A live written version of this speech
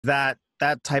That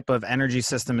type of energy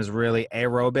system is really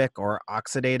aerobic or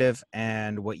oxidative,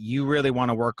 and what you really want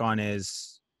to work on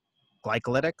is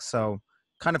glycolytic. So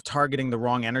kind of targeting the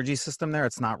wrong energy system there.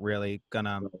 It's not really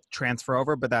gonna transfer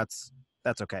over, but that's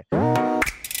okay.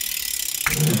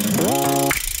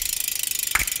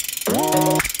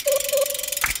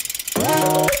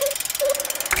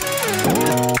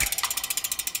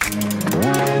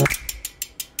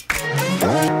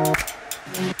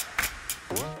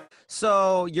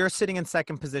 So you're sitting in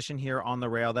second position here on the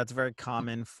rail. That's very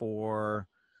common for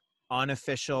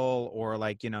unofficial or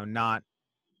like, not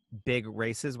big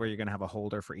races where you're going to have a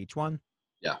holder for each one.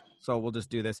 Yeah. So we'll just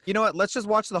do this. You know what? Let's just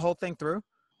watch the whole thing through.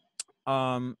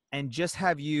 And just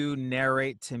have you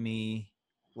narrate to me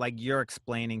like you're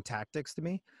explaining tactics to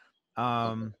me.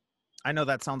 Okay. I know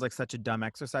that sounds like such a dumb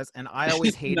exercise, and I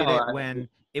always hated No, it when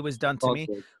it was done to me,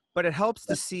 good. but it helps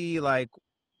to see like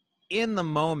in the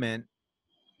moment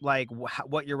like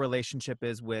what your relationship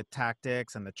is with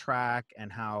tactics and the track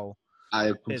and how I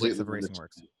the physics completely of racing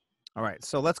works. understand. All right,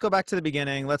 so let's go back to the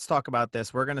beginning. Let's talk about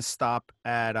this. We're going to stop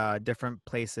at different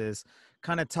places.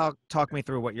 Kind of talk me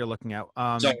through what you're looking at.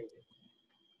 So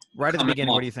Right at the coming beginning,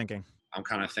 what off, are you thinking? I'm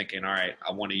kind of thinking, all right,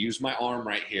 I want to use my arm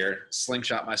right here,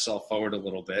 slingshot myself forward a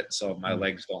little bit so my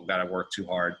legs don't got to work too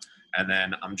hard. And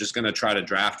then I'm just going to try to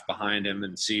draft behind him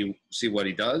and see what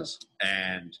he does.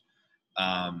 And,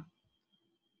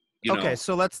 Okay,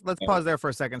 so let's uh, pause there for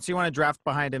a second. So you want to draft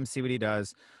behind him, see what he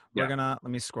does. We're yeah, gonna let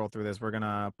me scroll through this. We're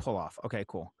gonna pull off. Okay,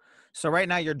 cool. So right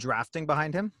now you're drafting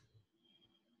behind him.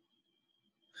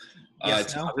 Yes,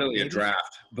 it's no, not really a maybe.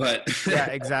 draft, but Yeah, it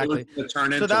was exactly. going to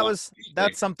turn So into one.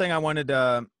 that's something I wanted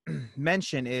to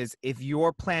mention is if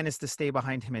your plan is to stay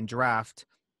behind him and draft,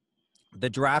 the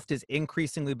draft is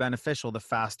increasingly beneficial the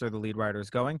faster the lead rider is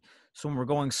going. So when we're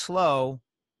going slow,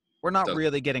 we're not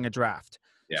really getting a draft.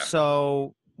 Yeah.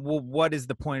 So what is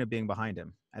the point of being behind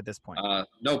him at this point?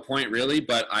 No point really,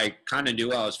 but I kind of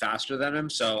knew I was faster than him.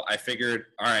 So I figured,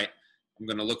 all right, I'm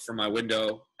going to look for my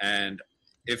window. And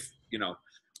if,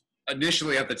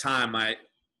 initially at the time, my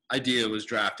idea was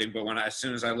drafting. But as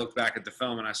soon as I looked back at the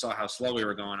film and I saw how slow we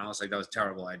were going, I was like, that was a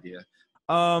terrible idea.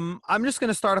 I'm just going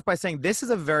to start off by saying this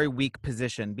is a very weak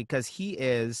position because he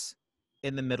is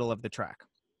in the middle of the track.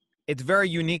 It's very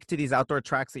unique to these outdoor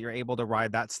tracks that you're able to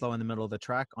ride that slow in the middle of the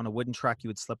track. On a wooden track, you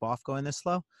would slip off going this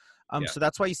slow. Yeah. So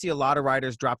that's why you see a lot of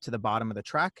riders drop to the bottom of the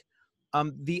track.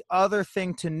 The other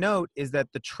thing to note is that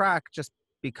the track, just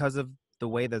because of the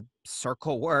way the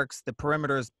circle works, the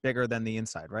perimeter is bigger than the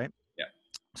inside, right? Yeah.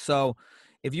 So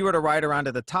if you were to ride around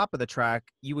at the top of the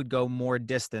track, you would go more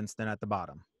distance than at the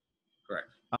bottom. Correct.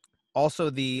 Also,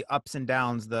 the ups and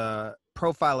downs, the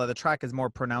profile of the track is more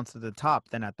pronounced at the top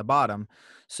than at the bottom.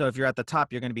 So if you're at the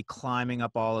top, you're going to be climbing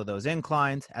up all of those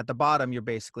inclines. At the bottom, you're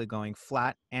basically going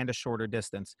flat and a shorter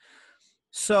distance.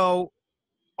 So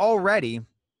already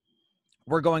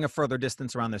we're going a further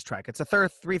distance around this track. It's a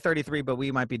 333, but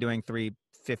we might be doing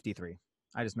 353.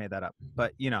 I just made that up.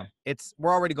 But,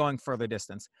 we're already going further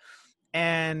distance.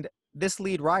 And this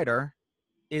lead rider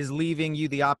is leaving you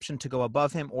the option to go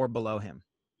above him or below him.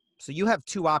 So you have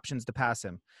two options to pass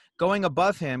him. Going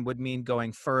above him would mean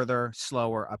going further,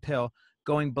 slower, uphill.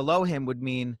 Going below him would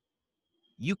mean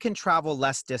you can travel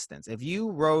less distance. If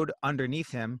you rode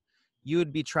underneath him, you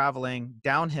would be traveling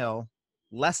downhill,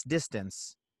 less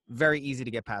distance, very easy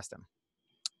to get past him.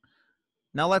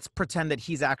 Now let's pretend that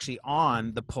he's actually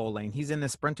on the pole lane. He's in the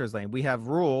sprinter's lane. We have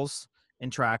rules in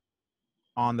track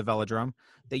on the velodrome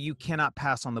that you cannot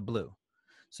pass on the blue.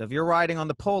 So if you're riding on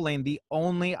the pole lane, the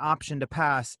only option to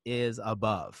pass is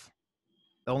above.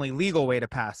 The only legal way to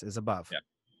pass is above. Yeah.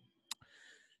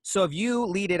 So if you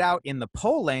lead it out in the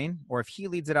pole lane, or if he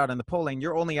leads it out in the pole lane,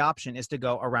 your only option is to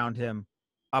go around him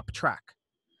up track,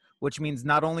 which means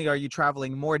not only are you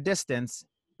traveling more distance,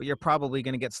 but you're probably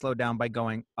going to get slowed down by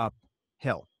going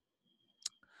uphill.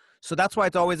 So that's why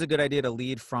it's always a good idea to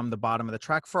lead from the bottom of the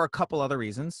track for a couple other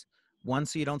reasons. One,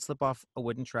 so you don't slip off a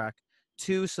wooden track.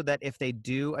 Two, so that if they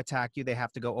do attack you, they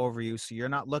have to go over you. So you're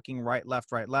not looking right,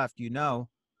 left.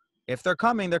 If they're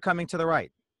coming to the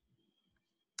right.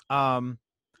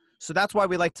 So that's why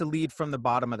we like to lead from the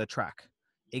bottom of the track.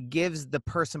 It gives the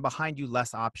person behind you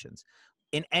less options.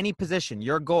 In any position,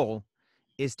 your goal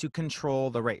is to control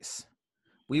the race.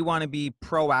 We want to be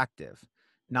proactive,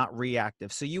 not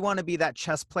reactive. So you want to be that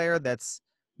chess player that's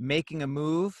making a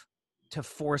move to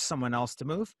force someone else to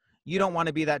move. You don't want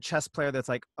to be that chess player that's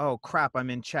like, oh, crap, I'm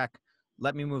in check.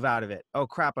 Let me move out of it. Oh,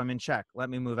 crap, I'm in check.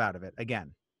 Let me move out of it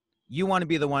again. You want to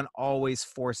be the one always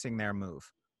forcing their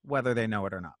move, whether they know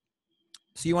it or not.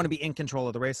 So you want to be in control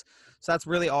of the race. So that's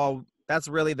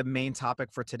really the main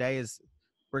topic for today is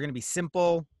we're going to be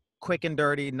simple, quick and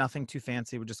dirty, nothing too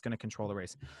fancy. We're just going to control the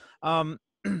race.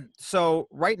 So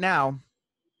right now,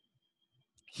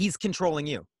 he's controlling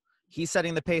you. He's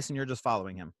setting the pace and you're just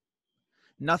following him.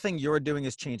 Nothing you're doing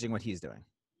is changing what he's doing.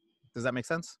 Does that make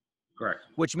sense? Correct.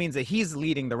 Which means that he's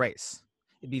leading the race.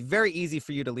 It'd be very easy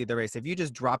for you to lead the race. If you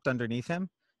just dropped underneath him,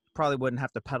 you probably wouldn't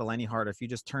have to pedal any harder. If you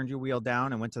just turned your wheel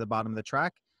down and went to the bottom of the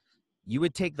track, you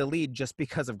would take the lead just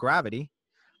because of gravity.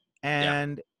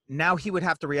 And now he would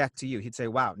have to react to you. He'd say,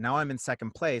 wow, now I'm in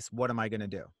second place. What am I going to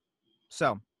do?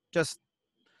 So just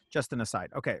an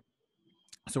aside. Okay.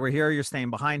 So we're here. You're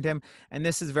staying behind him. And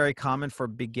this is very common for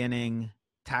beginning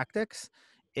tactics,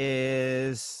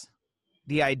 is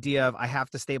the idea of I have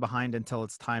to stay behind until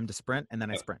it's time to sprint, and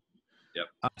then I sprint.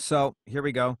 Yep. So here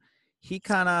we go. He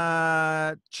kind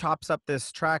of chops up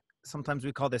this track. Sometimes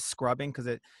we call this scrubbing,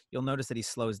 because you'll notice that he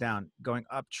slows down. Going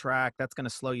up track, that's going to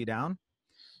slow you down.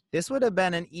 This would have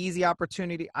been an easy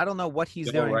opportunity. I don't know what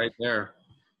he's doing. Right there.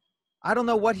 I don't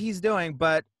know what he's doing,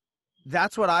 but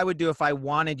that's what I would do if I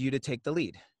wanted you to take the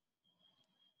lead.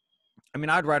 I mean,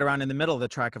 I'd ride around in the middle of the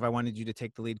track if I wanted you to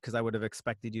take the lead, because I would have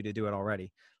expected you to do it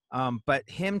already. But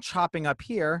him chopping up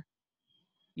here,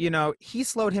 he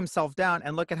slowed himself down,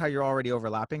 and look at how you're already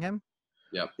overlapping him.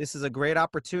 Yep. This is a great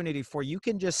opportunity for you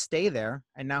can just stay there,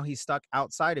 and now he's stuck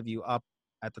outside of you up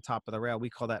at the top of the rail. We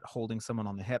call that holding someone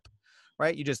on the hip,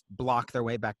 right? You just block their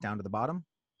way back down to the bottom.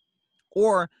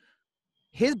 Or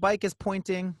his bike is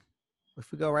pointing,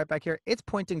 if we go right back here, it's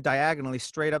pointing diagonally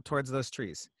straight up towards those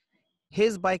trees.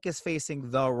 His bike is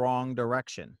facing the wrong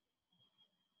direction,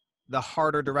 the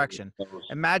harder direction.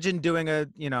 Imagine doing a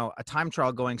time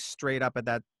trial going straight up at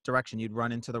that direction. You'd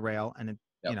run into the rail and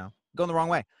going the wrong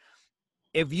way.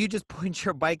 If you just point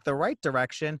your bike the right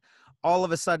direction, all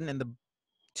of a sudden in the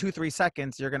 2-3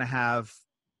 seconds, you're going to have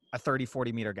a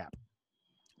 30-40 meter gap,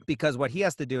 because what he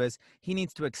has to do is he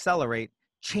needs to accelerate,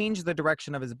 change the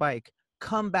direction of his bike,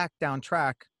 come back down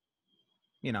track.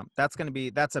 That's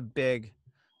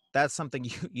something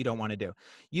you don't want to do.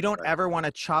 You don't ever want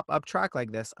to chop up track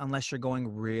like this unless you're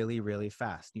going really, really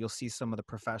fast. You'll see some of the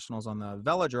professionals on the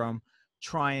velodrome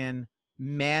try and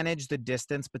manage the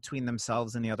distance between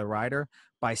themselves and the other rider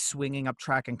by swinging up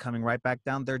track and coming right back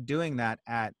down. They're doing that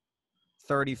at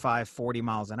 35, 40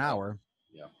 miles an hour.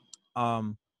 Yeah.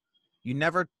 You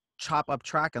never chop up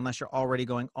track unless you're already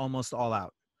going almost all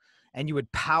out. And you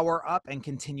would power up and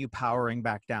continue powering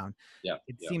back down. Yeah.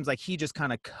 It seems like he just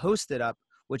kind of coasted up,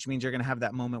 which means you're going to have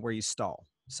that moment where you stall.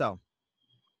 So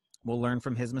we'll learn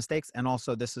from his mistakes. And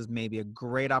also, this is maybe a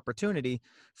great opportunity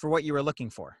for what you were looking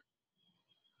for.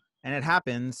 And it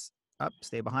happens.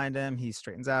 Stay behind him. He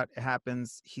straightens out. It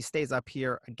happens. He stays up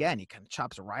here. Again, he kind of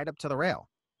chops right up to the rail.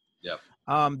 Yeah.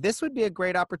 This would be a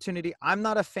great opportunity. I'm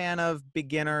not a fan of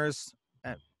beginners.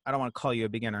 I don't want to call you a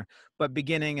beginner, but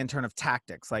beginning in terms of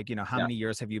tactics. Like, how many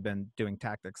years have you been doing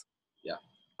tactics? Yeah.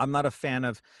 I'm not a fan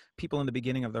of people in the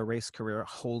beginning of their race career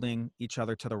holding each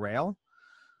other to the rail.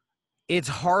 It's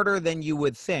harder than you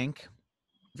would think.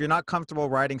 If you're not comfortable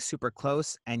riding super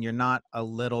close and you're not a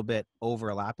little bit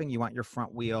overlapping, you want your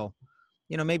front wheel,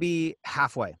 maybe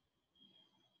halfway.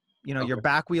 Okay. Your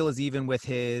back wheel is even with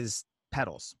his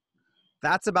pedals.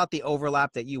 That's about the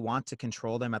overlap that you want to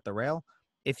control them at the rail.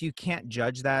 If you can't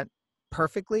judge that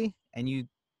perfectly and you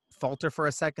falter for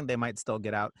a second, they might still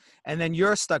get out. And then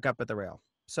you're stuck up at the rail.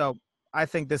 So I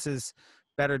think this is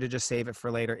better to just save it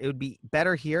for later. It would be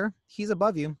better here. He's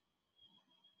above you.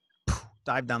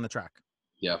 Dive down the track.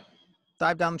 Yeah.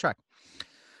 Dive down the track.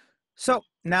 So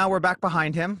now we're back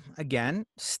behind him again,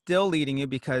 still leading you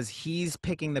because he's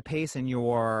picking the pace and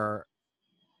you're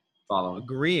following,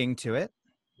 agreeing to it.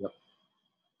 Yep.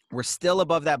 We're still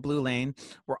above that blue lane.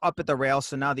 We're up at the rail.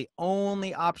 So now the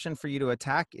only option for you to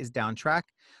attack is down track,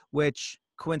 which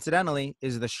coincidentally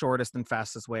is the shortest and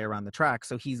fastest way around the track.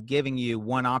 So he's giving you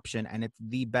one option and it's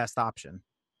the best option.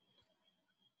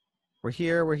 We're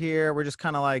here. We're just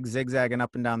kind of like zigzagging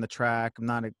up and down the track. I'm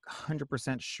not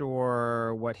 100%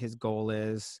 sure what his goal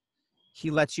is. He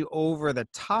lets you over the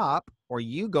top or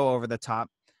you go over the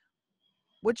top,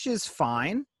 which is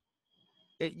fine.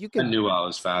 I knew I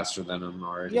was faster than him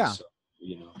already. Yeah. So,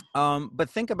 But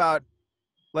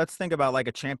let's think about like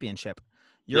a championship.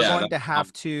 You're going to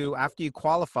have to, after you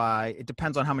qualify, it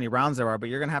depends on how many rounds there are, but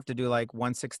you're going to have to do like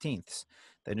 1/16.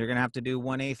 Then you're going to have to do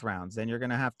 1/8 rounds. Then you're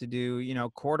going to have to do,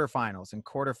 quarterfinals. And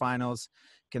quarterfinals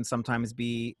can sometimes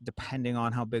be, depending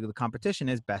on how big the competition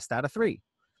is, best out of 3.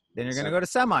 Then you're going to go to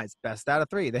semis, best out of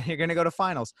 3. Then you're going to go to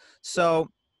finals. So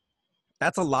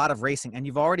that's a lot of racing. And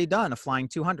you've already done a flying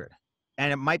 200.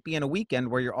 And it might be in a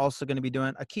weekend where you're also going to be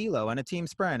doing a kilo and a team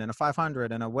sprint and a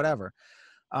 500 and a whatever.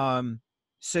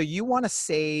 So you want to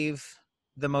save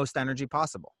the most energy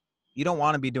possible. You don't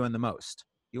want to be doing the most.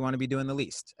 You want to be doing the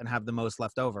least and have the most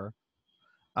left over.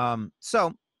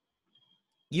 So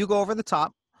you go over the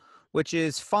top, which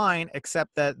is fine,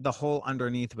 except that the hole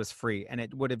underneath was free, and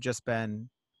it would have just been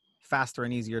faster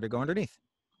and easier to go underneath.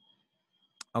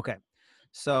 Okay,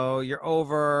 so you're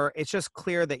over. It's just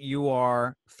clear that you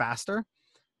are faster.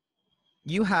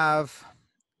 You have,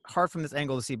 hard from this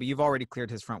angle to see, but you've already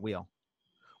cleared his front wheel.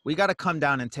 We got to come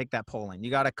down and take that pole lane. You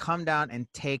got to come down and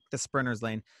take the sprinter's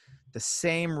lane. The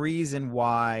same reason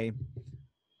why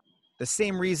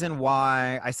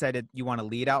I said it, you want to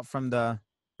lead out from the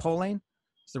pole lane.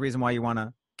 It's the reason why you want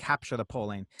to capture the pole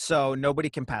lane. So nobody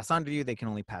can pass under you. They can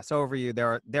only pass over you.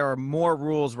 There are more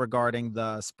rules regarding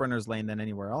the sprinter's lane than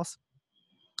anywhere else.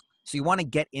 So you want to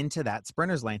get into that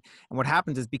sprinter's lane. And what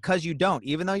happens is, because you don't,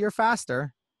 even though you're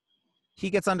faster,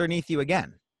 he gets underneath you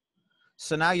again.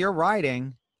 So now you're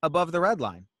riding above the red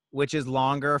line, which is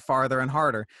longer, farther, and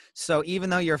harder. So even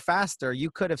though you're faster,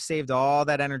 you could have saved all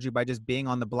that energy by just being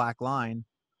on the black line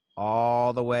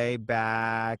all the way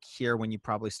back here when you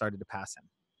probably started to pass him.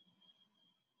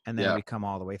 And then we come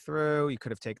all the way through. You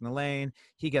could have taken the lane.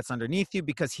 He gets underneath you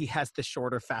because he has the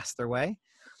shorter, faster way.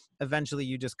 Eventually,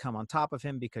 you just come on top of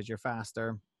him because you're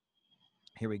faster.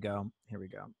 Here we go.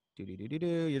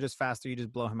 You're just faster. You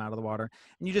just blow him out of the water.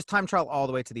 And you just time trial all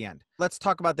the way to the end. Let's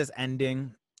talk about this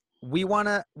ending. One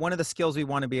of the skills we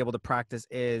want to be able to practice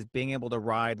is being able to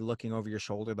ride looking over your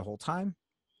shoulder the whole time.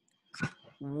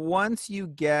 Once you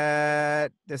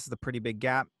get, this is a pretty big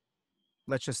gap.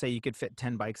 Let's just say you could fit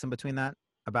 10 bikes in between that,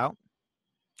 about.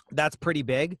 That's pretty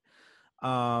big.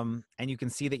 And you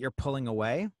can see that you're pulling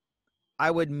away. I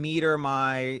would meter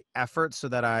my effort so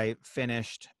that I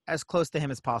finished as close to him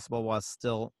as possible while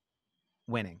still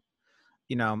winning.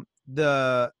 You know,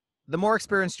 the more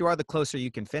experienced you are, the closer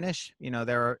you can finish. You know,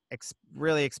 there are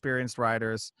really experienced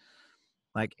riders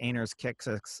like Einar's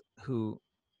Kixix, who,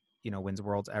 you know, wins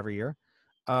worlds every year.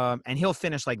 And he'll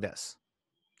finish like this.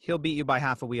 He'll beat you by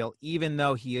half a wheel, even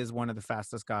though he is one of the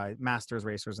fastest masters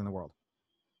racers in the world.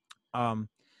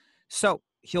 So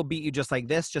he'll beat you just like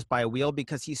this, just by a wheel,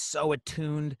 because he's so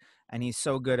attuned and he's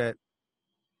so good at,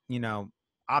 you know,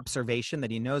 observation, that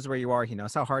he knows where you are. He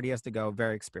knows how hard he has to go.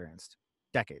 Very experienced,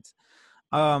 decades.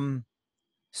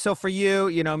 So for you,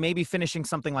 you know, maybe finishing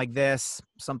something like this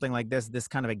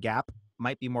kind of a gap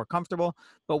might be more comfortable,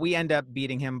 but we end up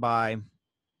beating him by,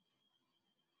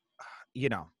 you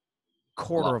know,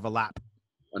 quarter of a lap.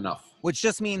 Enough. Which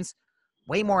just means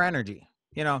way more energy.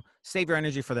 You know, save your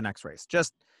energy for the next race.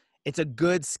 Just, it's a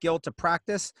good skill to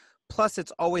practice. Plus,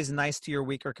 it's always nice to your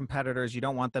weaker competitors. You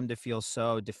don't want them to feel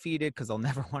so defeated because they'll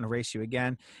never want to race you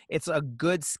again. It's a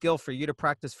good skill for you to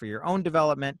practice for your own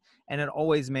development, and it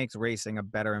always makes racing a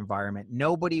better environment.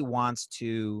 Nobody wants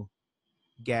to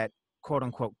get quote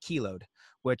unquote kiloed,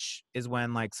 which is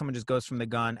when like someone just goes from the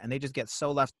gun and they just get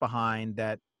so left behind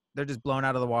that they're just blown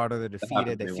out of the water. They're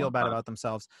defeated. They feel bad about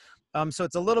themselves. So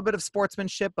it's a little bit of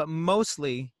sportsmanship, but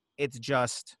mostly it's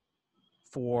just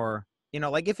for, you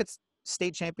know, like if it's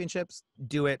state championships,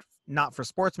 do it not for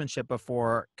sportsmanship, but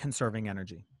for conserving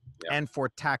energy and for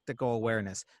tactical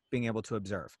awareness, being able to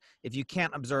observe. If you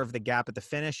can't observe the gap at the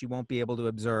finish, you won't be able to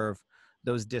observe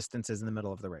those distances in the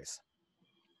middle of the race.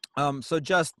 So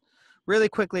just really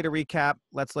quickly to recap,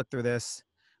 let's look through this.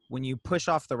 When you push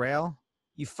off the rail,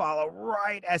 you follow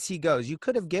right as he goes. You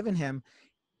could have given him,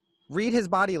 read his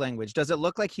body language. Does it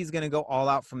look like he's going to go all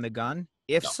out from the gun?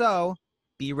 If so,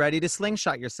 be ready to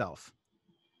slingshot yourself.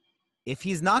 If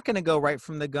he's not going to go right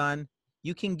from the gun,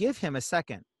 you can give him a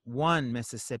second. One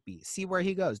Mississippi. See where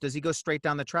he goes. Does he go straight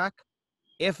down the track?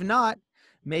 If not,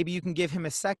 maybe you can give him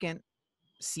a second,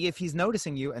 see if he's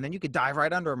noticing you, and then you could dive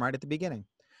right under him right at the beginning.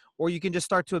 Or you can just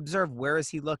start to observe, where is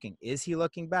he looking? Is he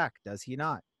looking back? Does he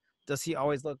not? Does he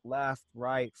always look left,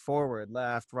 right, forward,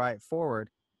 left, right, forward?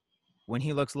 When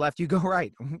he looks left, you go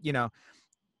right. You know,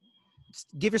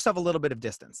 give yourself a little bit of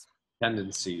distance.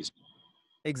 Tendencies.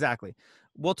 Exactly.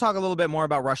 We'll talk a little bit more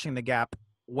about rushing the gap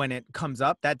when it comes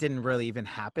up. That didn't really even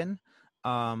happen.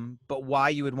 But why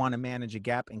you would want to manage a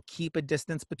gap and keep a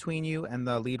distance between you and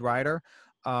the lead rider.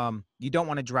 You don't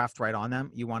want to draft right on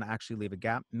them. You want to actually leave a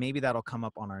gap. Maybe that'll come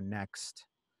up on our next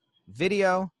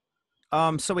video.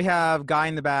 So we have guy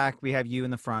in the back. We have you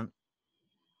in the front.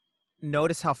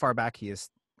 Notice how far back he is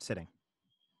sitting,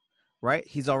 right?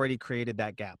 He's already created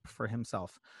that gap for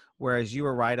himself. Whereas you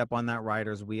were right up on that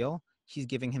rider's wheel. He's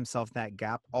giving himself that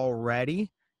gap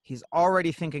already. He's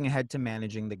already thinking ahead to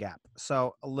managing the gap.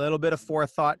 So a little bit of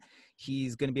forethought.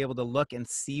 He's going to be able to look and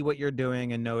see what you're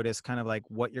doing and notice kind of like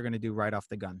what you're going to do right off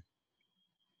the gun.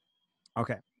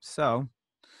 Okay, so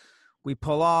we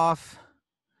pull off.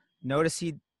 Notice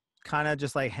he kind of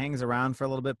just like hangs around for a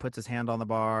little bit, puts his hand on the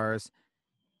bars.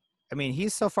 I mean,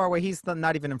 he's so far away, he's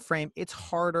not even in frame. It's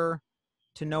harder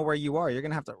to know where you are. You're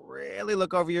going to have to really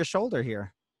look over your shoulder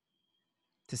here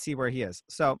to see where he is.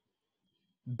 So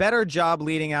better job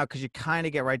leading out because you kind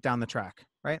of get right down the track,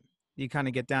 right? You kind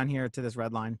of get down here to this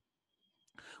red line,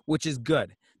 which is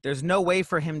good. There's no way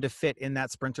for him to fit in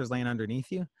that sprinter's lane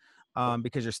underneath you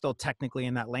because you're still technically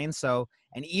in that lane. So,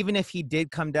 and even if he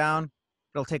did come down,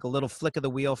 it'll take a little flick of the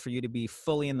wheel for you to be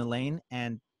fully in the lane,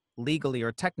 and legally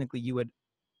or technically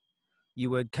you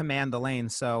would command the lane.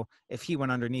 So if he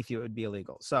went underneath you, it would be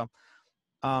illegal. So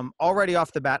already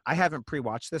off the bat, I haven't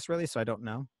pre-watched this really, so I don't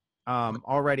know.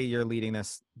 Already you're leading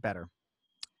this better.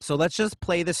 So let's just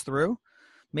play this through.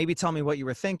 Maybe tell me what you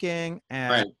were thinking.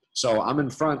 And Right. So I'm in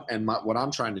front, and what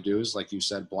I'm trying to do is, like you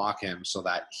said, block him so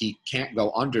that he can't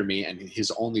go under me, and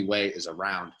his only way is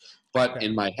around. But okay.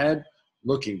 in my head,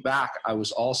 looking back, I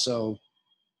know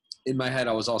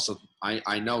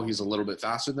he's a little bit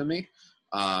faster than me.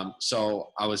 And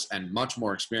much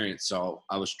more experienced. So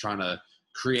I was trying to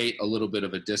create a little bit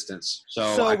of a distance.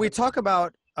 So we talk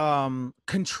about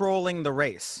controlling the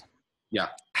race. Yeah.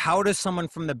 How does someone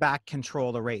from the back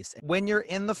control the race? When you're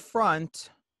in the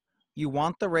front, you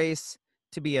want the race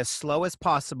to be as slow as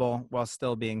possible while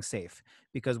still being safe.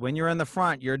 Because when you're in the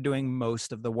front, you're doing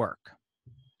most of the work.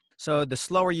 So the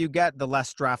slower you get, the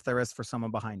less draft there is for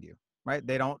someone behind you, right?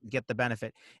 They don't get the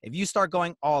benefit. If you start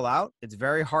going all out, it's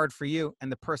very hard for you, and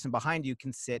the person behind you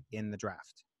can sit in the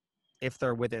draft if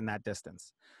they're within that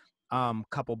distance.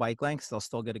 Couple bike lengths, they'll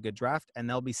still get a good draft, and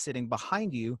they'll be sitting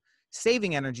behind you,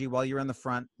 saving energy while you're in the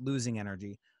front, losing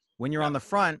energy. When you're on the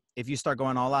front, if you start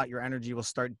going all out, your energy will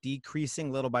start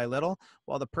decreasing little by little,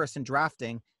 while the person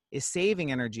drafting is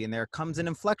saving energy. And there comes an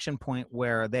inflection point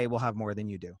where they will have more than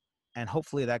you do. And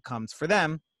hopefully that comes for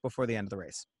them before the end of the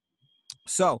race.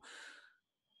 So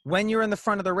when you're in the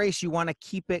front of the race, you want to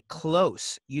keep it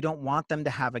close. You don't want them to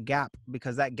have a gap,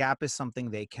 because that gap is something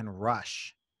they can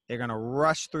rush. They're going to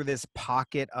rush through this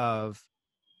pocket of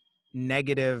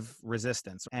negative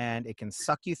resistance, and it can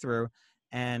suck you through.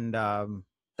 And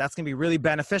that's going to be really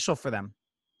beneficial for them.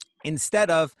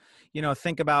 Instead of,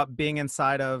 think about being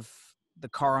inside of the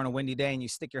car on a windy day and you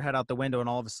stick your head out the window and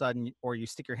all of a sudden, or you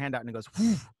stick your hand out and it goes,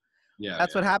 whew. Yeah.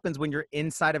 That's what happens when you're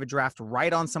inside of a draft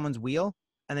right on someone's wheel,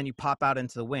 and then you pop out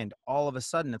into the wind. All of a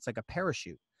sudden, it's like a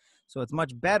parachute. So it's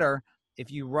much better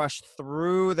if you rush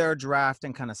through their draft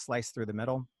and kind of slice through the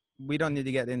middle. We don't need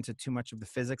to get into too much of the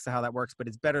physics of how that works, but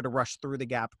it's better to rush through the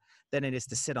gap than it is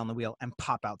to sit on the wheel and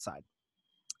pop outside.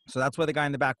 So that's why the guy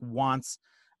in the back wants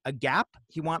a gap.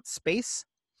 He wants space.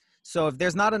 So if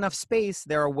there's not enough space,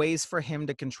 there are ways for him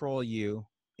to control you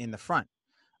in the front.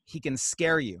 He can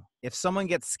scare you. If someone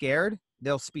gets scared,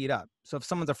 they'll speed up. So if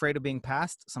someone's afraid of being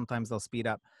passed, sometimes they'll speed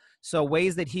up. So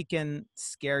ways that he can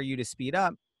scare you to speed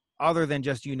up, other than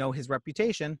just, his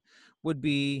reputation, would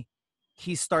be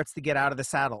he starts to get out of the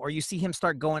saddle, or you see him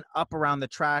start going up around the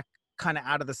track, kind of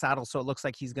out of the saddle. So it looks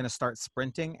like he's going to start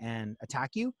sprinting and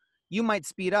attack you. You might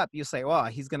speed up. You say, well,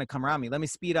 he's going to come around me. Let me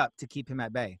speed up to keep him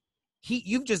at bay.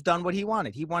 You've just done what he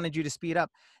wanted. He wanted you to speed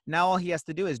up. Now all he has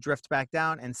to do is drift back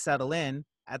down and settle in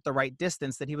at the right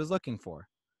distance that he was looking for.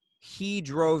 He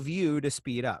drove you to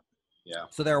speed up. Yeah.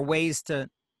 So there are ways to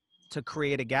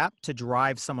create a gap, to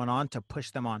drive someone on, to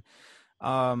push them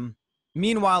on.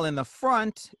 Meanwhile, in the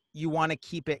front, you want to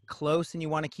keep it close and you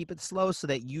want to keep it slow so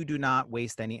that you do not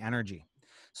waste any energy.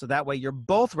 So that way you're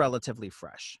both relatively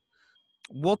fresh.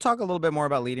 We'll talk a little bit more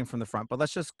about leading from the front, but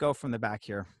let's just go from the back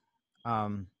here.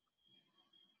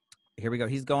 Here we go.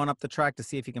 He's going up the track to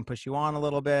see if he can push you on a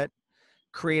little bit,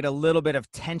 create a little bit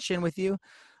of tension with you.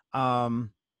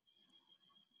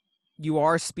 You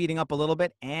are speeding up a little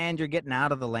bit and you're getting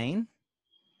out of the lane.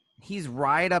 He's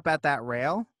right up at that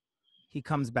rail. He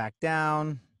comes back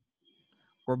down.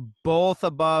 We're both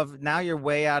above. Now you're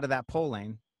way out of that pole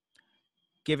lane,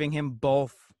 giving him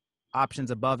both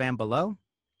options above and below.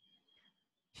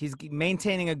 He's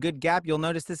maintaining a good gap. You'll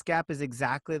notice this gap is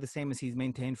exactly the same as he's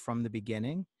maintained from the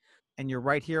beginning. And you're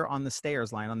right here on the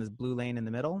stayers line, on this blue lane in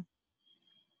the middle.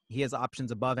 He has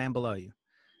options above and below you.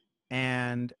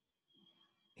 And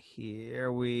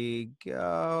here we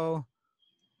go.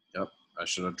 Yep, I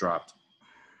should have dropped.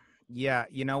 Yeah,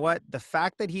 you know what? The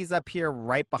fact that he's up here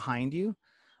right behind you,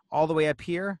 all the way up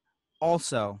here,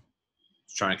 also.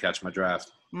 He's trying to catch my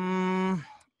draft.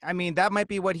 I mean, that might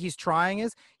be what he's trying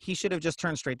is. He should have just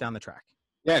turned straight down the track.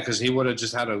 Yeah, because he would have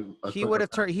just had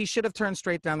he should have turned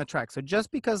straight down the track. So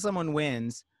just because someone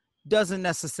wins doesn't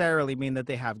necessarily mean that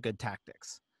they have good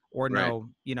tactics or Right. know,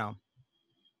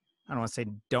 I don't want to say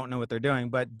don't know what they're doing,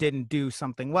 but didn't do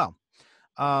something well.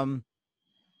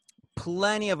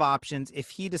 plenty of options. If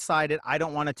he decided, I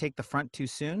don't want to take the front too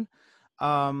soon,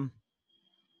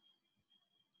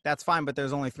 that's fine, but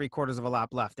there's only 3/4 of a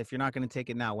lap left. If you're not going to take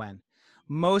it now, when?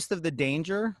 Most of the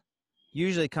danger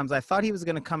usually comes, I thought he was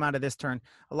going to come out of this turn.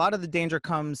 A lot of the danger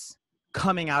comes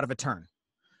coming out of a turn,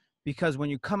 because when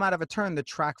you come out of a turn, the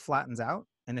track flattens out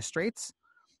in the straights.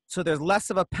 So there's less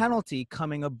of a penalty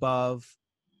coming above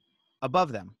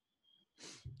them.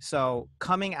 So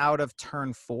coming out of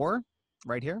turn 4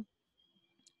 right here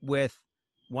with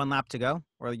 1 lap to go,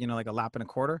 or, you know, like a lap and a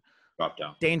quarter, Drop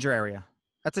down. danger area.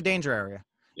 That's a danger area.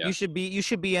 Yeah. You should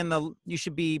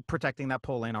be protecting that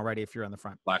pole lane already if you're in the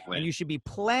front. Black lane. And you should be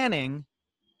planning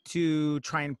to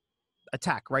try and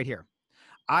attack right here.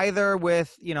 Either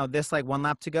with, you know, this like 1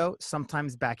 lap to go,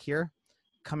 sometimes back here,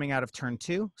 coming out of turn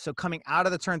 2. So coming out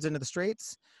of the turns into the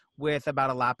straights with about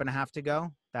a lap and a half to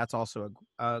go, that's also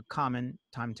a common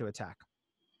time to attack,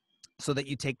 so that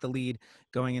you take the lead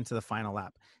going into the final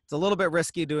lap. It's a little bit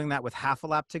risky doing that with half a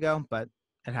lap to go, but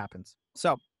it happens.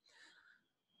 So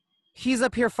he's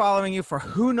up here following you for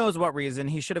who knows what reason.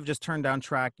 He should have just turned down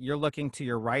track. You're looking to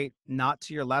your right, not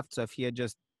to your left. So if he had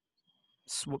just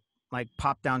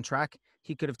popped down track,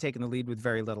 he could have taken the lead with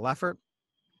very little effort.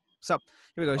 So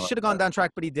here we go. He should have gone down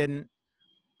track, but he didn't.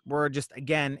 We're just,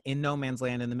 again, in no man's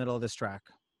land in the middle of this track.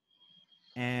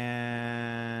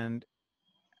 And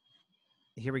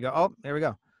here we go. Oh, there we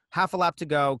go. Half a lap to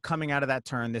go, coming out of that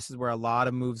turn. This is where a lot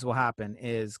of moves will happen,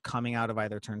 is coming out of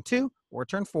either turn 2 or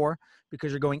turn 4,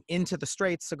 because you're going into the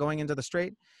straight. So going into the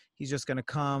straight, he's just going to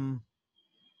come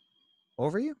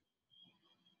over you.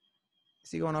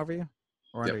 Is he going over you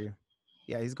or under you?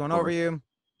 Yeah, he's going over you.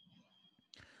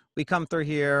 We come through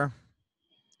here.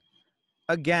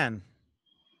 Again,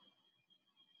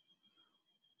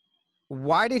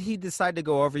 why did he decide to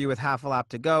go over you with half a lap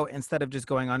to go instead of just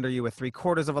going under you with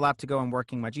 3/4 of a lap to go and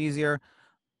working much easier?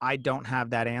 I don't have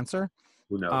that answer.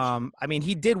 Who knows? I mean,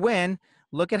 he did win.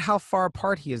 Look at how far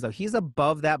apart he is, though. He's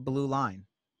above that blue line.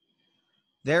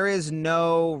 There is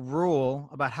no rule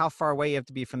about how far away you have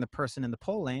to be from the person in the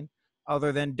pole lane,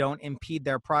 other than don't impede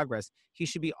their progress. He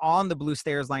should be on the blue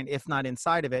stairs line, if not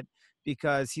inside of it,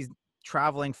 because he's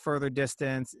traveling further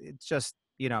distance. It's just,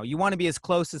 you know, you want to be as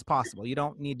close as possible. You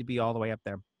don't need to be all the way up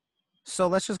there. So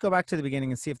let's just go back to the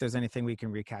beginning and see if there's anything we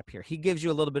can recap here. He gives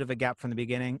you a little bit of a gap from the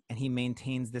beginning, and he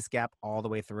maintains this gap all the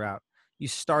way throughout. You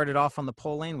started off on the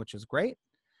pole lane, which is great,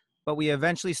 but we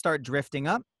eventually start drifting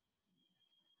up.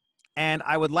 And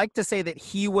I would like to say that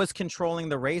he was controlling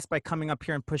the race by coming up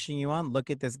here and pushing you on. Look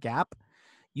at this gap.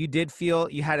 You did feel,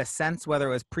 you had a sense, whether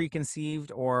it was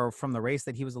preconceived or from the race,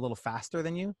 that he was a little faster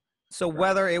than you. So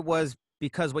whether it was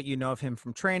because what you know of him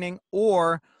from training,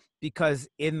 or because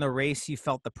in the race you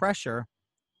felt the pressure,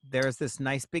 there's this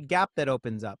nice big gap that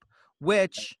opens up,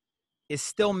 which is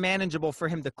still manageable for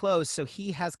him to close. So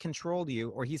he has controlled you,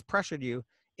 or he's pressured you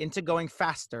into going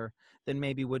faster than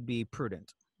maybe would be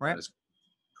prudent, right? That is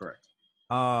correct.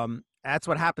 That's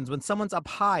what happens when someone's up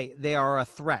high. They are a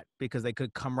threat because they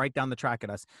could come right down the track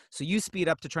at us. So you speed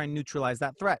up to try and neutralize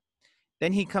that threat.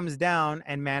 Then he comes down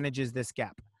and manages this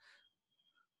gap.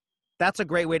 That's a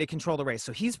great way to control the race.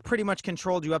 So he's pretty much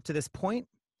controlled you up to this point,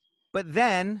 but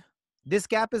then this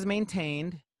gap is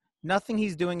maintained. Nothing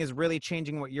he's doing is really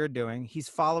changing what you're doing. He's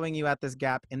following you at this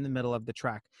gap in the middle of the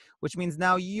track, which means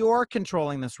now you're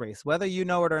controlling this race. Whether you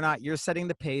know it or not, you're setting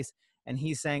the pace, and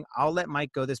he's saying, I'll let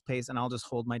Mike go this pace and I'll just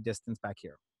hold my distance back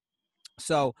here.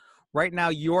 So right now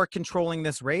you're controlling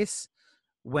this race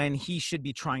when he should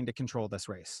be trying to control this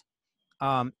race.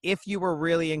 If you were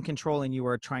really in control and you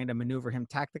were trying to maneuver him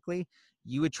tactically,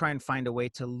 you would try and find a way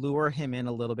to lure him in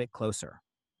a little bit closer.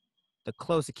 The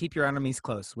closer, keep your enemies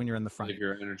close when you're in the front. Save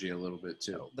your energy a little bit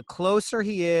too. The closer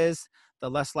he is, the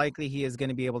less likely he is going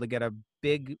to be able to get a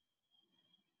big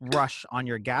rush on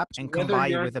your gap and come by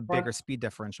you with a bigger speed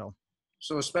differential.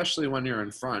 So especially when you're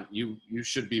in front, you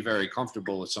should be very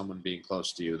comfortable with someone being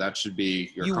close to you. That should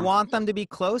be your comfort. Want them to be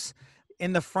close.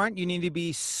 In the front, you need to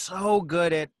be so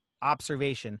good at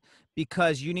observation,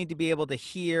 because you need to be able to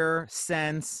hear,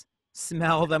 sense,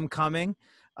 smell them coming.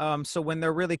 So when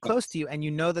they're really close to you and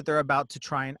you know that they're about to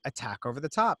try and attack over the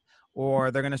top, or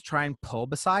they're going to try and pull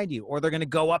beside you, or they're going to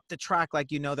go up the track,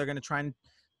 like, you know, they're going to try and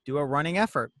do a running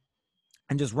effort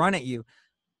and just run at you,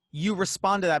 you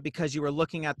respond to that because you were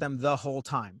looking at them the whole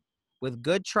time. With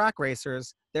good track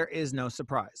racers, there is no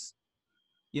surprise.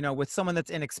 You know, with someone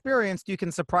that's inexperienced, you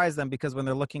can surprise them because when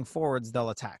they're looking forwards, they'll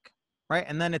attack, right?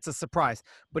 And then it's a surprise.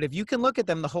 But if you can look at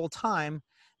them the whole time,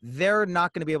 they're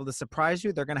not going to be able to surprise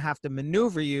you. They're going to have to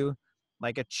maneuver you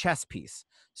like a chess piece.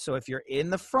 So if you're in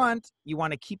the front, you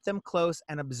want to keep them close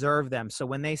and observe them. So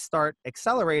when they start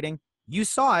accelerating, You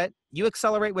saw it, you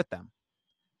accelerate with them.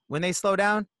 When they slow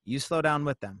down, you slow down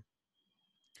with them.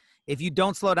 If you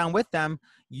don't slow down with them,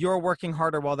 you're working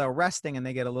harder while they're resting and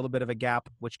they get a little bit of a gap,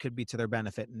 which could be to their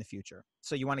benefit in the future.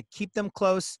 So you want to keep them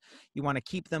close. You want to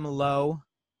keep them low,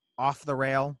 off the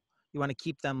rail. You want to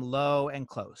keep them low and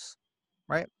close,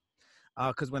 right?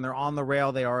 Because when they're on the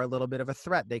rail, they are a little bit of a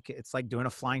threat. It's like doing a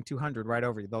flying 200 right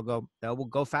over you. They'll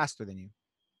go faster than you.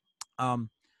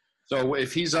 So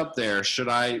if he's up there, should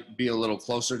I be a little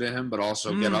closer to him, but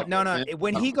also get up? No. With him?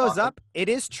 When he goes up, it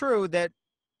is true that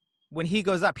when he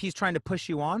goes up, he's trying to push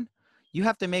you on. You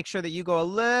have to make sure that you go a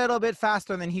little bit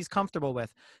faster than he's comfortable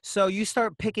with. So you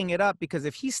start picking it up, because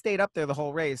if he stayed up there the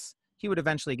whole race, he would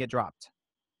eventually get dropped.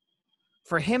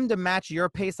 For him to match your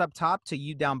pace up top to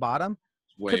you down bottom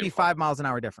could be 5 miles an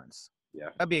hour difference. Yeah.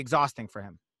 That'd be exhausting for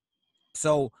him.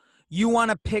 So you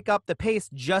want to pick up the pace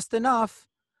just enough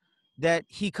that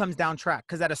he comes down track.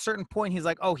 Because at a certain point, he's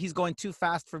like, oh, he's going too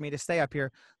fast for me to stay up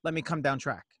here. Let me come down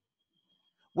track.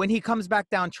 When he comes back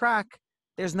down track,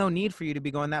 there's no need for you to be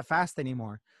going that fast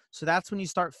anymore. So that's when you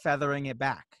start feathering it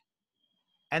back.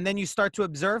 And then you start to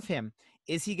observe him.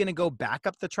 Is he going to go back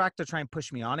up the track to try and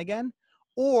push me on again?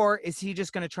 Or is he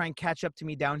just going to try and catch up to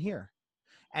me down here?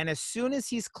 And as soon as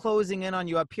he's closing in on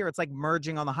you up here, it's like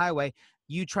merging on the highway.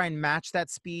 You try and match that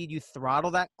speed. You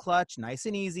throttle that clutch nice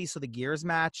and easy so the gears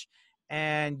match.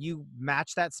 And you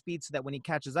match that speed so that when he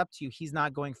catches up to you, he's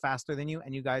not going faster than you.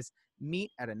 And you guys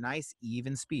meet at a nice,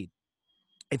 even speed.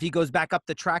 If he goes back up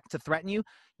the track to threaten you,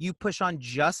 you push on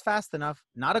just fast enough,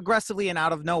 not aggressively and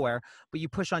out of nowhere, but you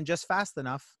push on just fast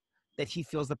enough that he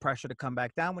feels the pressure to come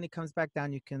back down. When he comes back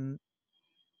down, you can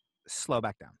slow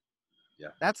back down. Yeah.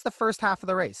 That's the first half of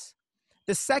the race.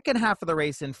 The second half of the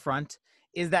race in front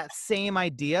is that same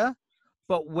idea,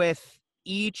 but with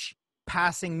each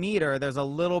passing meter, there's a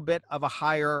little bit of a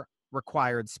higher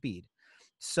required speed.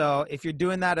 So if you're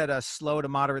doing that at a slow to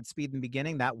moderate speed in the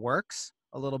beginning, that works.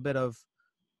 A little bit of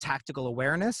tactical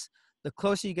awareness. The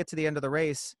closer you get to the end of the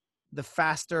race, the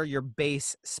faster your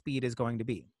base speed is going to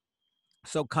be.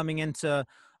 So coming into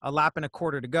a lap and a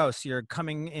quarter to go, so you're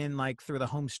coming in like through the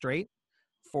home straight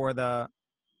for the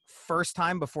first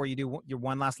time before you do your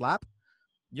one last lap,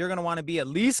 you're going to want to be at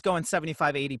least going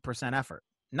 75, 80% effort.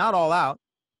 Not all out,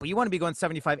 but you want to be going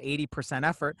 75, 80%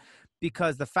 effort,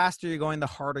 because the faster you're going, the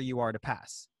harder you are to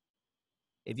pass.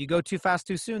 If you go too fast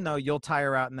too soon, though, you'll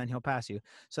tire out and then he'll pass you.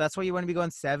 So that's why you want to be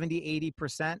going 70,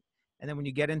 80%. And then when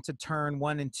you get into turn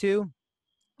 1 and 2,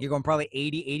 you're going probably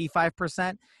 80,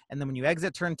 85%. And then when you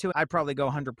exit turn 2, I'd probably go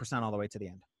 100% all the way to the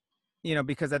end. You know,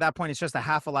 because at that point, it's just a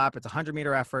half a lap. It's a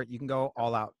 100-meter effort. You can go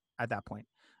all out at that point.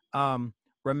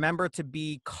 Remember to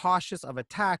be cautious of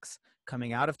attacks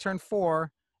coming out of turn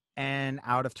 4 and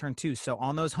out of turn 2. So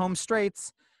on those home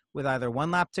straights with either 1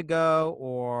 lap to go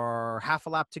or half a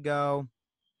lap to go,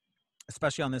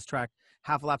 especially on this track,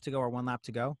 half a lap to go or 1 lap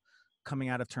to go, coming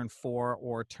out of turn 4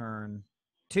 or turn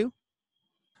 2.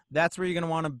 That's where you're going to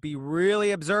want to be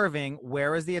really observing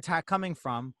where is the attack coming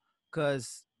from,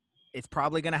 because it's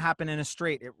probably going to happen in a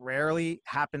straight. It rarely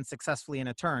happens successfully in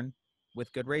a turn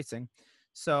with good racing.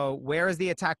 So where is the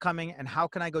attack coming, and how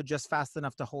can I go just fast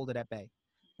enough to hold it at bay,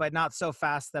 but not so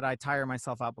fast that I tire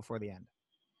myself out before the end?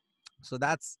 So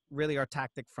that's really our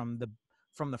tactic from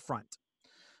the front.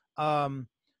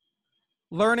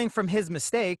 Learning from his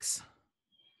mistakes,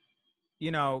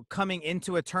 you know, coming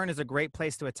into a turn is a great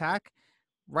place to attack.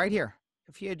 Right here.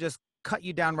 If he had just cut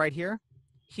you down right here,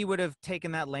 he would have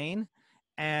taken that lane.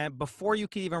 And before you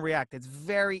could even react, it's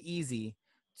very easy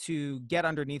to get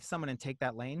underneath someone and take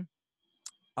that lane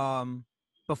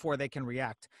before they can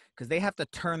react, because they have to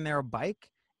turn their bike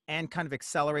and kind of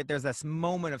accelerate. There's this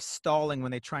moment of stalling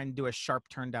when they try and do a sharp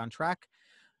turn down track,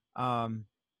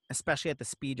 especially at the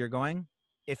speed you're going.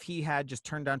 If he had just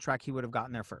turned down track, he would have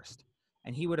gotten there first.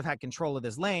 And he would have had control of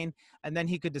his lane, and then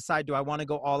he could decide, do I want to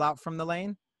go all out from the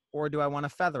lane, or do I want to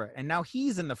feather it? And now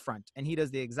he's in the front, and he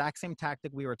does the exact same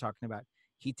tactic we were talking about.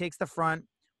 He takes the front.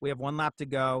 We have 1 lap to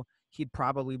go. He'd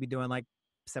probably be doing like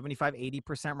 75,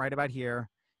 80% right about here.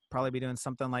 Probably be doing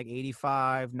something like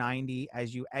 85, 90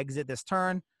 as you exit this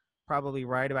turn, probably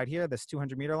right about here, this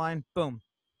 200-meter line. Boom,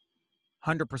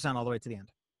 100% all the way to the end,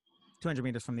 200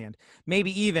 meters from the end.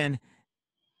 Maybe even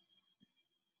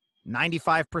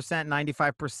 95%,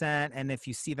 95%. And if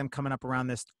you see them coming up around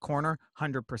this corner,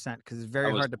 100%, because it's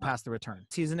very hard to pass the return.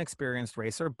 He's an experienced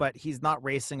racer, but he's not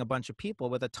racing a bunch of people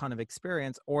with a ton of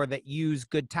experience or that use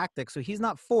good tactics. So he's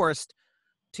not forced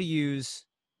to use,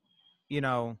 you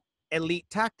know, elite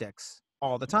tactics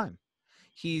all the time.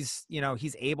 He's, you know,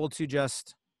 he's able to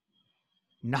just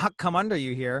not come under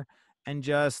you here and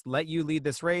just let you lead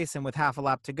this race. And with half a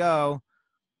lap to go,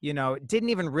 you know, didn't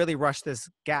even really rush this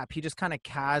gap. He just kind of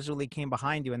casually came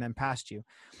behind you and then passed you.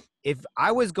 If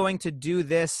I was going to do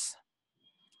this,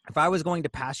 if I was going to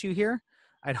pass you here,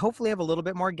 I'd hopefully have a little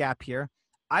bit more gap here.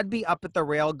 I'd be up at the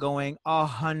rail going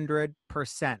 100%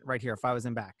 right here if I was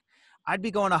in back. I'd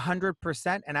be going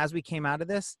 100%, and as we came out of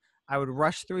this, I would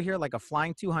rush through here like a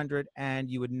flying 200, and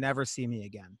you would never see me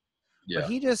again. But Yeah.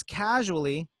 he just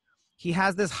casually, he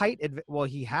has this height, well,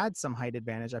 he had some height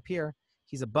advantage up here.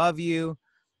 He's above you,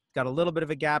 got a little bit of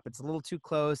a gap. It's a little too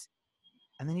close.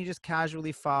 And then he just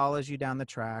casually follows you down the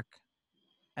track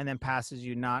and then passes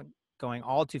you, not going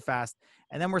all too fast.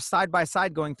 And then we're side by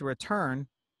side going through a turn.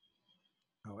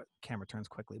 Oh, camera turns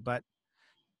quickly, but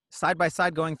side by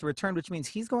side going through a turn, which means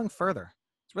he's going further.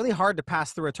 It's really hard to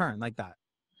pass through a turn like that.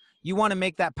 You want to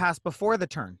make that pass before the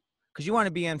turn because you want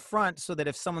to be in front so that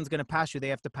if someone's going to pass you, they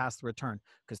have to pass through a turn,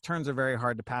 because turns are very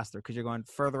hard to pass through because you're going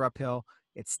further uphill.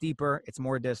 It's steeper. It's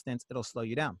more distance. It'll slow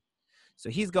you down. So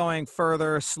he's going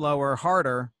further, slower,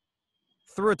 harder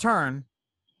through a turn,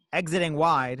 exiting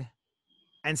wide,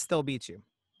 and still beats you,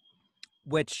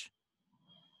 which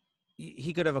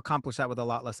he could have accomplished that with a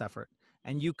lot less effort.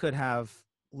 And you could have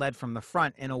led from the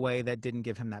front in a way that didn't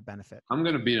give him that benefit. I'm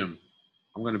going to beat him.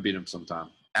 I'm going to beat him sometime.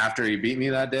 After he beat me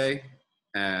that day,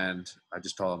 and I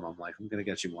just told him, I'm like, I'm going to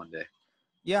get you one day.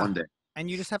 Yeah. One day. And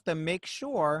you just have to make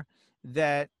sure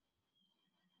that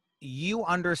you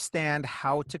understand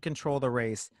how to control the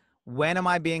race. When am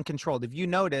I being controlled? If you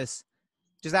notice,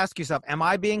 just ask yourself, am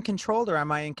I being controlled or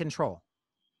am I in control?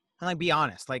 And like, be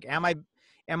honest, like, am I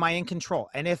in control?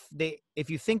 And if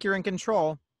you think you're in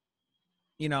control,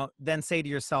 you know, then say to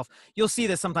yourself, you'll see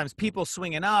this sometimes, people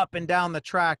swinging up and down the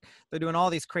track. They're doing all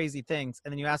these crazy things.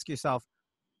 And then you ask yourself,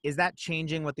 is that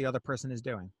changing what the other person is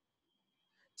doing?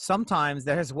 Sometimes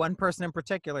there's one person in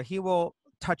particular, he will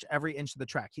touch every inch of the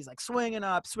track. He's like swinging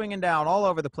up, swinging down, all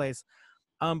over the place.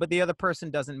 But the other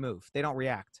person doesn't move. They don't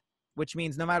react, which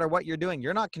means no matter what you're doing,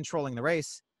 you're not controlling the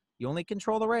race. You only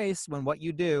control the race when what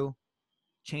you do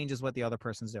changes what the other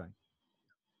person's doing.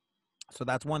 So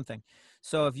that's one thing.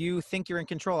 So if you think you're in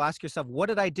control, ask yourself, what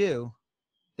did I do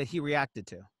that he reacted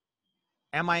to?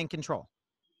 Am I in control?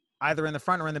 Either in the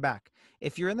front or in the back.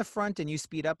 If you're in the front and you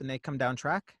speed up and they come down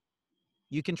track,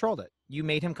 you controlled it. You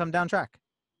made him come down track.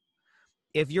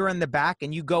 If you're in the back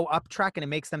and you go up track and it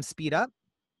makes them speed up,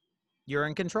 you're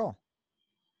in control.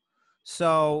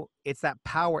 So it's that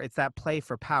power, it's that play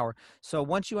for power. So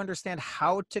once you understand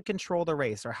how to control the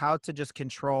race or how to just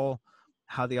control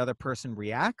how the other person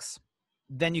reacts,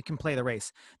 then you can play the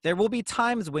race. There will be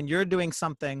times when you're doing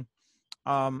something,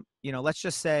 you know, let's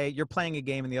just say you're playing a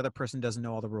game and the other person doesn't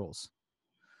know all the rules,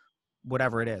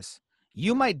 whatever it is.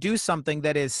 You might do something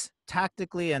that is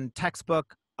tactically and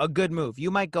textbook a good move.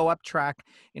 You might go up track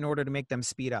in order to make them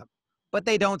speed up, but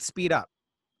they don't speed up.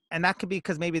 And that could be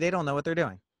because maybe they don't know what they're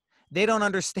doing. They don't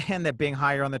understand that being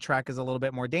higher on the track is a little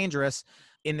bit more dangerous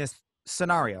in this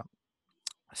scenario.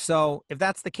 So if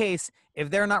that's the case, if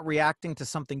they're not reacting to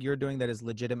something you're doing that is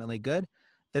legitimately good,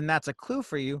 then that's a clue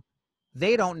for you.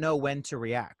 They don't know when to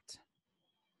react.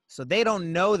 So they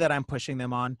don't know that I'm pushing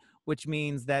them on, which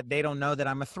means that they don't know that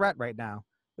I'm a threat right now,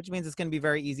 which means it's going to be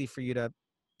very easy for you to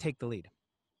take the lead.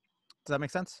 Does that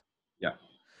make sense? Yeah.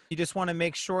 You just want to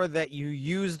make sure that you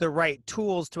use the right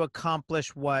tools to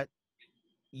accomplish what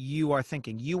you are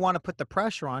thinking. You want to put the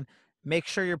pressure on. Make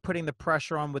sure you're putting the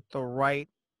pressure on with the right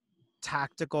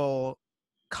tactical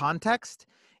context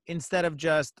instead of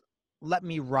just let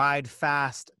me ride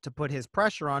fast to put his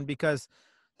pressure on, because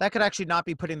that could actually not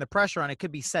be putting the pressure on. It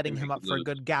could be setting him up for a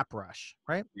good gap rush,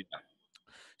 right? Yeah.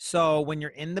 So when you're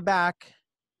in the back,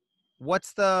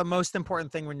 what's the most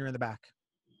important thing when you're in the back?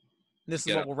 This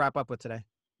is what we'll wrap up with today.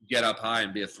 Get up high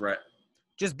and be a threat.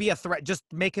 Just be a threat. Just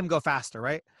make him go faster,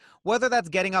 right? Whether that's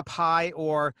getting up high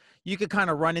or you could kind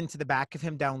of run into the back of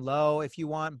him down low if you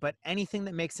want, but anything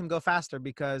that makes him go faster,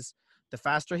 because the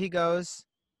faster he goes,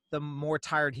 the more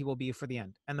tired he will be for the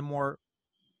end and the more,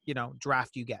 you know,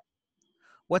 draft you get.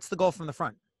 What's the goal from the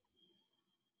front?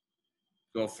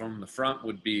 Goal from the front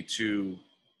would be to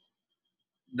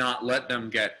not let them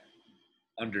get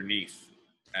underneath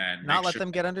and Not let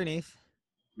them get underneath.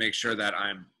 Make sure that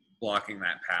I'm blocking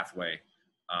that pathway.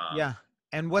 Yeah.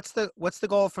 And what's the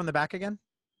goal from the back again?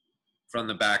 From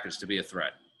the back is to be a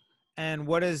threat. And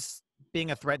what does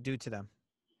being a threat do to them?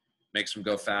 Makes them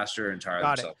go faster and tire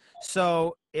Got themselves. it.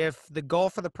 So if the goal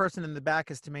for the person in the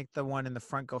back is to make the one in the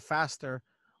front go faster,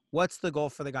 what's the goal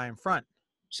for the guy in front?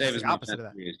 Save as much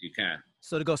energy as you can.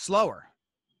 So to go slower.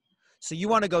 So you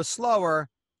want to go slower,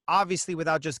 obviously,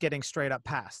 without just getting straight up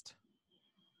past.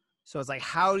 So it's like,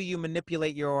 how do you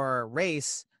manipulate your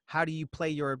race? How do you play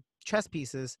your chess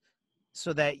pieces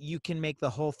so that you can make the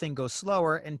whole thing go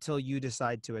slower until you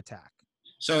decide to attack.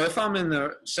 So if I'm in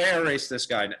the, say I race this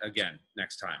guy again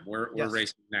next time, we're Yes.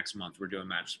 racing next month, we're doing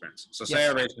match sprints. So say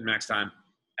Yes. I race him next time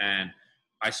and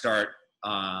I start,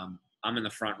 I'm in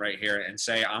the front right here, and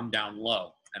say I'm down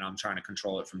low and I'm trying to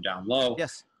control it from down low.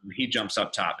 Yes. He jumps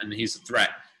up top and he's a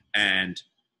threat. And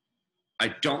I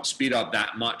don't speed up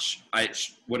that much.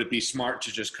 Would it be smart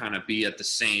to just kind of be at the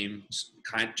same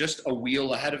kind, just a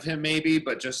wheel ahead of him maybe,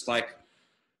 but just like,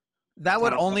 That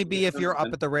would only be if you're up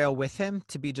at the rail with him,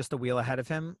 to be just a wheel ahead of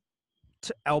him,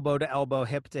 to elbow,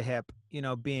 hip to hip, you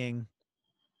know, being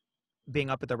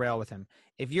up at the rail with him.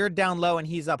 If you're down low and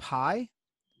he's up high,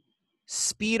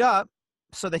 speed up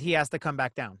so that he has to come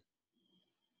back down.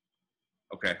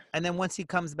 okay. And then once he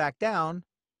comes back down,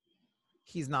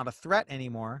 he's not a threat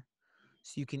anymore.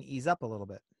 So you can ease up a little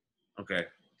bit. Okay.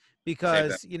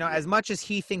 Because, you know, as much as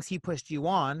he thinks he pushed you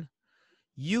on,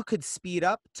 you could speed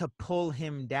up to pull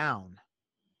him down.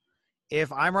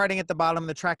 If I'm riding at the bottom of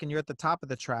the track and you're at the top of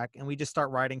the track and we just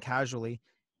start riding casually,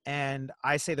 and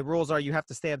I say the rules are you have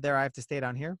to stay up there, I have to stay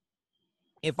down here.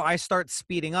 If I start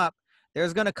speeding up,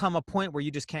 there's going to come a point where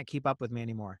you just can't keep up with me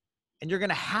anymore. And you're going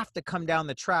to have to come down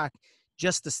the track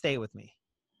just to stay with me.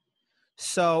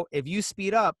 So if you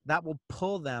speed up, that will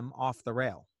pull them off the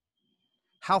rail.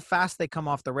 How fast they come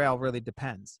off the rail really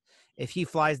depends. If he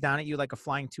flies down at you like a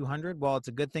flying 200, well, it's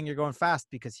a good thing you're going fast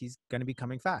because he's going to be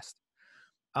coming fast.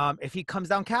 If he comes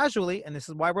down casually, and this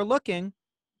is why we're looking,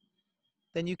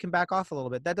 then you can back off a little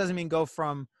bit. That doesn't mean go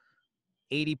from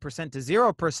 80% to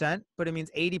 0%, but it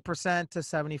means 80% to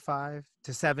 75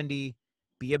 to 70,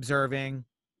 be observing.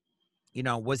 You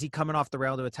know, was he coming off the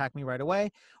rail to attack me right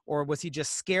away? Or was he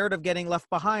just scared of getting left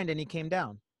behind and he came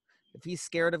down? If he's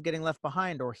scared of getting left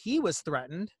behind or he was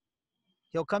threatened,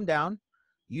 he'll come down.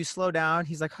 You slow down.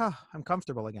 He's like, huh, I'm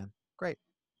comfortable again. Great.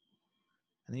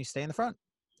 And then you stay in the front.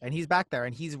 And he's back there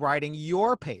and he's riding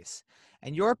your pace.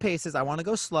 And your pace is, I want to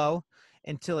go slow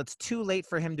until it's too late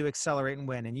for him to accelerate and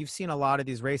win. And you've seen a lot of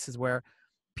these races where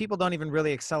people don't even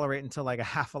really accelerate until like a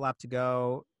half a lap to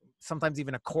go, sometimes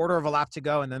even a quarter of a lap to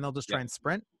go, and then they'll just try and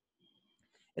sprint.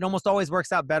 It almost always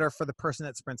works out better for the person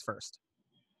that sprints first.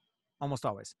 Almost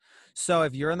always. So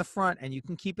if you're in the front and you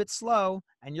can keep it slow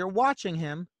and you're watching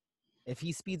him, if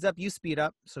he speeds up, you speed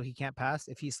up so he can't pass.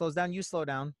 If he slows down, you slow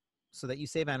down so that you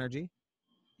save energy.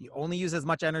 You only use as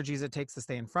much energy as it takes to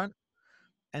stay in front.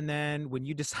 And then when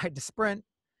you decide to sprint,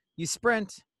 you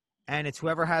sprint, and it's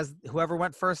whoever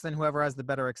went first and whoever has the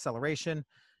better acceleration.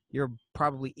 You're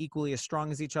probably equally as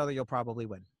strong as each other. You'll probably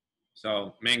win.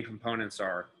 So main components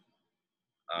are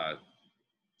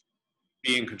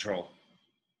be in control.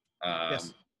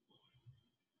 Yes.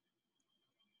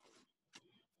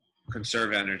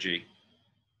 Conserve energy,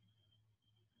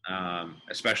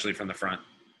 especially from the front,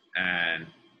 and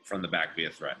from the back be a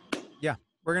threat. Yeah.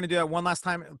 We're going to do that one last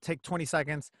time. It'll take 20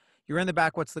 seconds. You're in the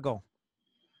back. What's the goal?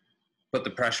 Put the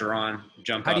pressure on,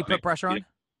 jump up. How do you put pressure on?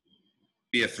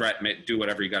 Be a threat, do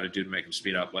whatever you got to do to make him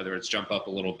speed up, whether it's jump up a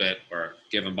little bit or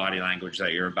give him body language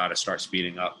that you're about to start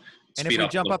speeding up. And if we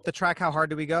jump up the track, how hard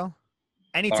do we go?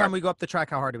 Anytime we go up the track,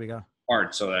 how hard do we go?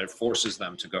 Hard, so that it forces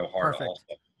them to go hard. Perfect.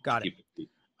 Also. Got it.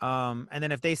 And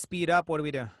then if they speed up, what do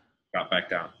we do? Drop back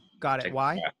down. Got it.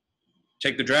 Why?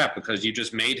 Take the draft because you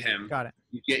just made him. Got it.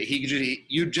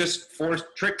 You just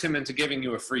tricked him into giving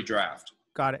you a free draft.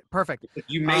 Got it. Perfect.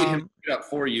 You made him speed up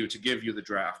for you to give you the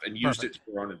draft and used it to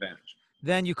your own advantage.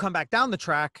 Then you come back down the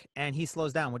track and he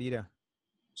slows down. What do you do?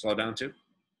 Slow down too.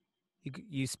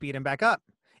 You speed him back up.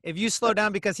 If you slow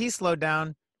down because he slowed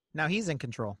down, now he's in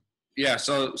control. Yeah.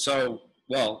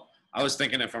 Well, I was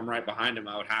thinking if I'm right behind him,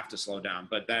 I would have to slow down,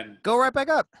 but then go right back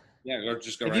up. Yeah,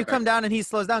 just go. If you come down and he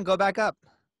slows down, go back up.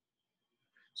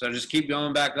 So just keep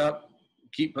going back up.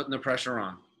 Keep putting the pressure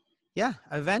on. Yeah.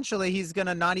 Eventually, he's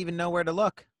gonna not even know where to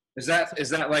look. Is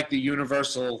that like the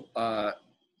universal,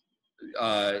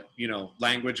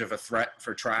 language of a threat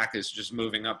for track is just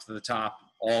moving up to the top?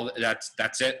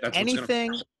 That's it. That's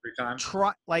anything. Every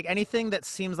time. Anything that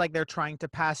seems like they're trying to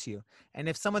pass you, and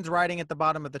if someone's riding at the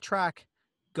bottom of the track,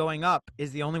 going up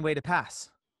is the only way to pass.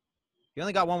 You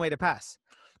only got one way to pass.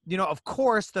 You know, of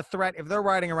course, the threat, if they're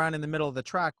riding around in the middle of the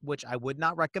track, which I would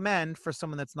not recommend for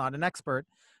someone that's not an expert,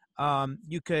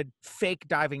 you could fake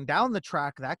diving down the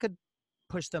track. That could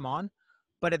push them on.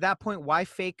 But at that point, why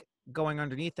fake going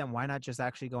underneath them? Why not just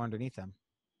actually go underneath them?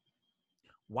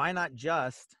 Why not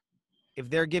just, if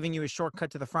they're giving you a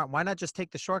shortcut to the front, why not just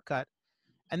take the shortcut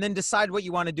and then decide what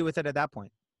you want to do with it at that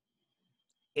point?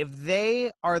 If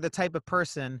they are the type of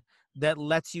person that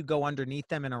lets you go underneath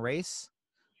them in a race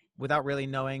without really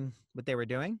knowing what they were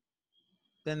doing,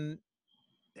 then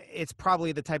it's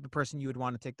probably the type of person you would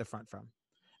want to take the front from.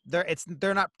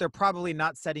 They're probably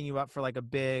not setting you up for like a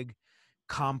big,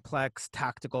 complex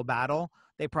tactical battle.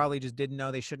 They probably just didn't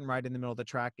know they shouldn't ride in the middle of the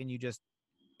track, and you just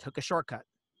took a shortcut.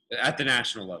 At the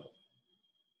national level.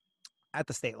 At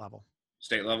the state level.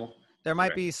 State level. There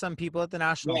might be some people at the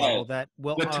national level that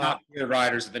will the top tier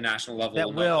riders at the national level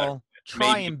that will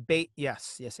try and bait.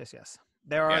 Yes.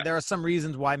 There are some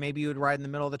reasons why maybe you would ride in the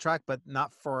middle of the track, but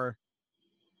not for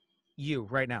you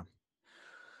right now.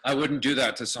 I wouldn't do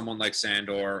that to someone like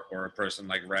Sandor or a person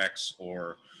like Rex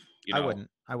or, you know.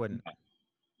 I wouldn't.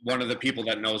 One of the people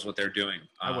that knows what they're doing.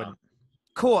 I wouldn't.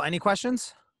 Cool. Any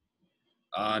questions?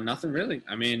 Nothing really.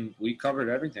 I mean, we covered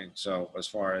everything. So as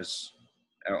far as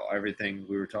everything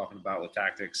we were talking about with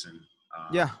tactics and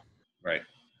yeah. Right.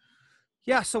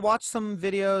 Yeah, so watch some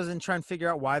videos and try and figure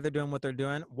out why they're doing what they're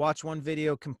doing. Watch one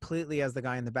video completely as the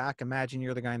guy in the back. Imagine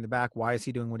you're the guy in the back. Why is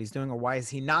he doing what he's doing, or why is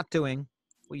he not doing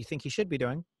what you think he should be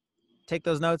doing? Take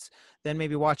those notes, then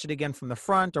maybe watch it again from the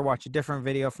front, or watch a different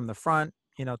video from the front.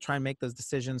 You know, try and make those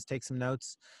decisions, take some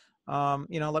notes.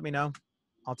 You know, let me know.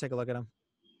 I'll take a look at them.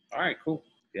 All right, cool.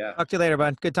 Yeah. Talk to you later,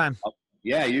 bud. Good time.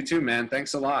 Yeah, you too, man.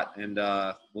 Thanks a lot. And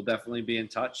we'll definitely be in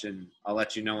touch, and I'll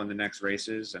let you know when the next race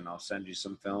is, and I'll send you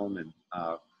some film. And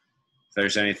if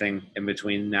there's anything in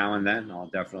between now and then, I'll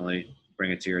definitely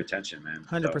bring it to your attention, man.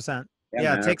 100%. So,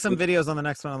 yeah, man, take some videos on the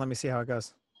next one and let me see how it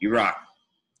goes. You rock.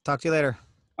 Talk to you later.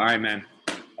 All right, man.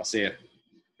 I'll see you.